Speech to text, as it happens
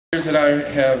Years that I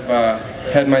have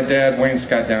had my dad, Wayne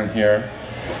Scott, down here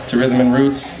to Rhythm and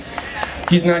Roots.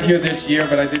 He's not here this year,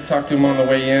 but I did talk to him on the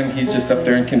way in. He's just up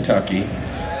there in Kentucky,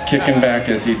 kicking back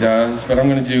as he does. But I'm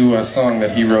going to do a song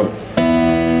that he wrote.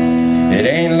 It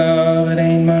ain't love, it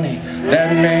ain't money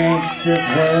that makes this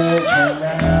world turn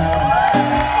round.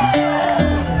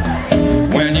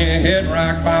 When you hit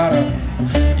rock bottom,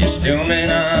 you still may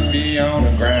not be on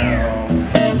the ground.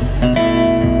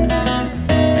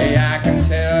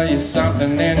 Tell you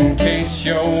something in case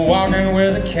you're walking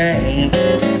with a cane.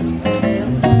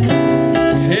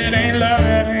 It ain't love,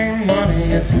 it ain't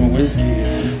money, it's a whiskey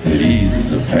that eases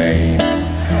the pain.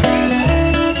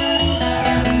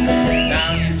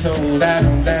 Now he told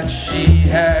Adam that she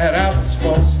had apples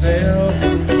for sale.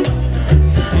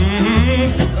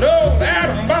 But old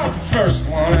Adam bought the first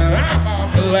one and I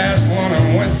bought the last one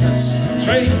and went to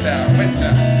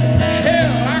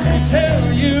hell. I can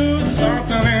tell you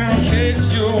something in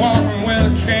case you're walking with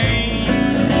a cane.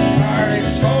 I already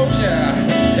told ya,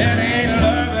 it ain't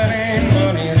love, it ain't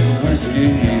money, it's a whiskey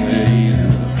that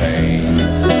eases the pain.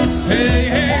 Hey,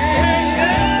 hey,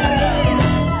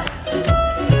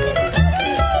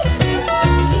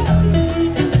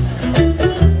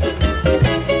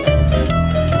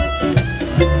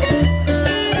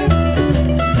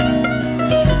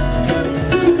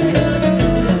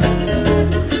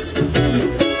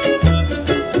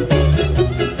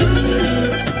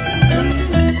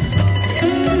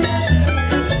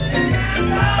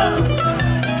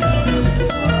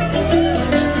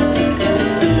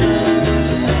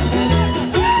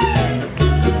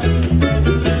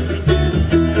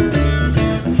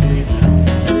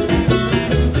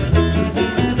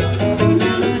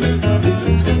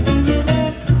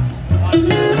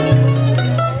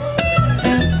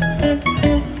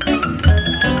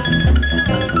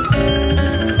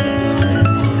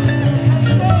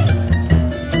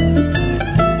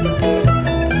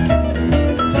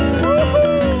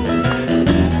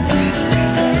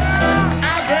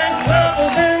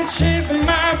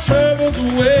 troubles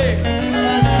away.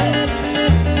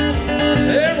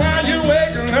 And while you're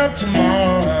waking up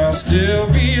tomorrow, I'll still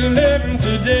be living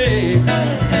today.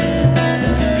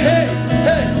 Hey,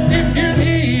 hey, if you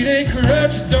need a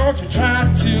crutch, don't you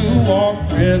try to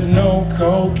walk with no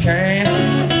cocaine.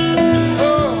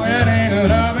 Oh, it ain't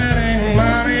love, it ain't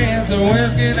money, it's a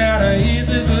whiskey that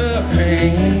eases the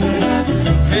pain.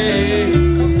 Hey.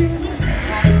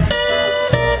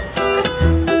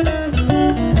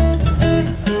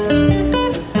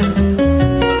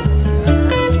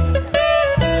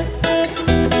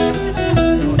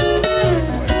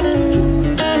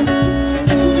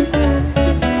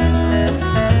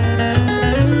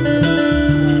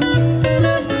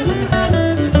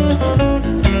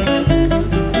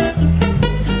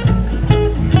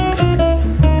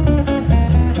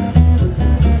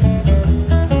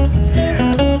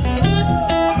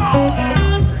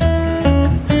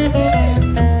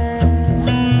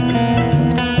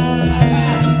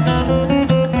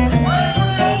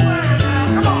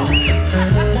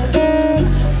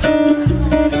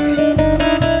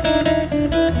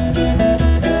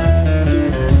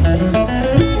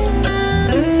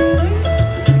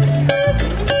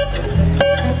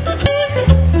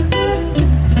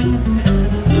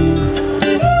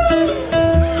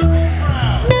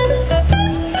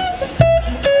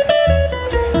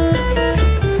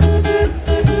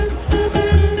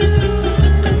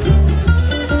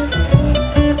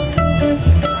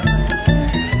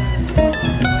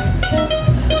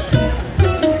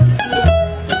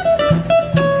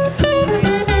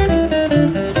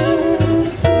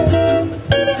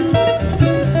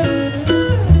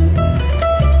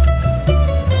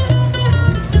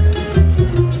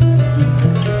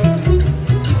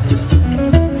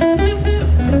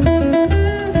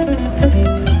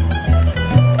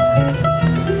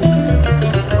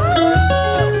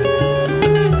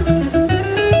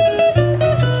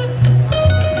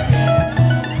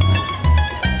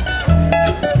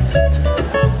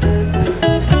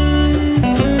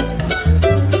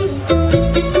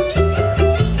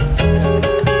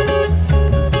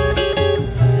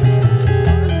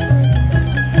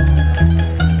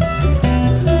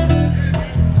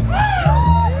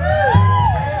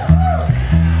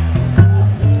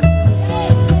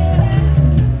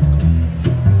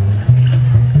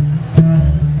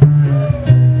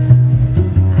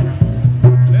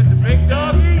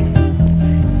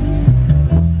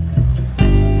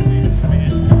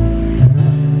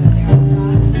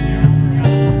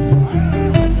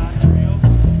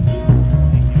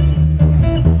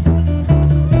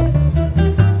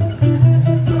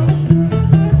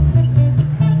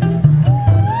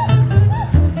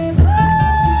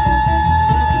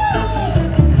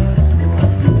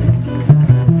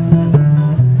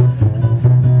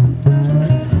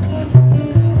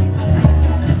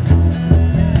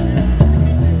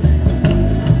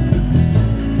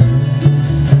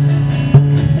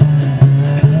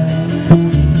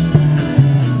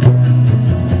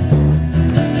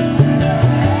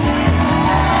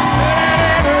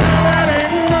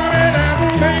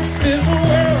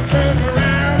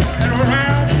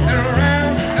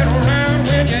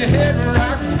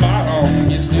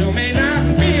 still may not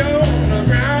be on the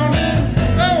ground.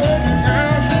 Oh, on the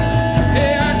ground.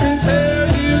 Hey, I can tell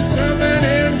you something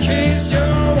in case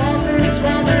you're walking,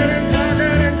 swapping and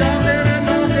talking and talking and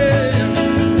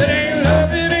talking. It ain't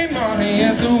love, it ain't money,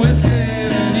 it's the whiskey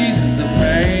that eases the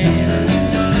pain.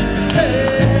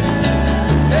 Hey,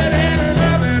 it ain't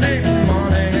love, it ain't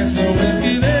money, it's the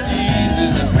whiskey that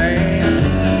eases the pain.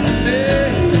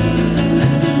 Hey,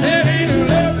 it ain't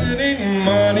love, it ain't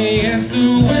money, it's the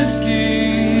whiskey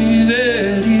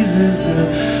that eases the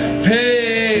pain.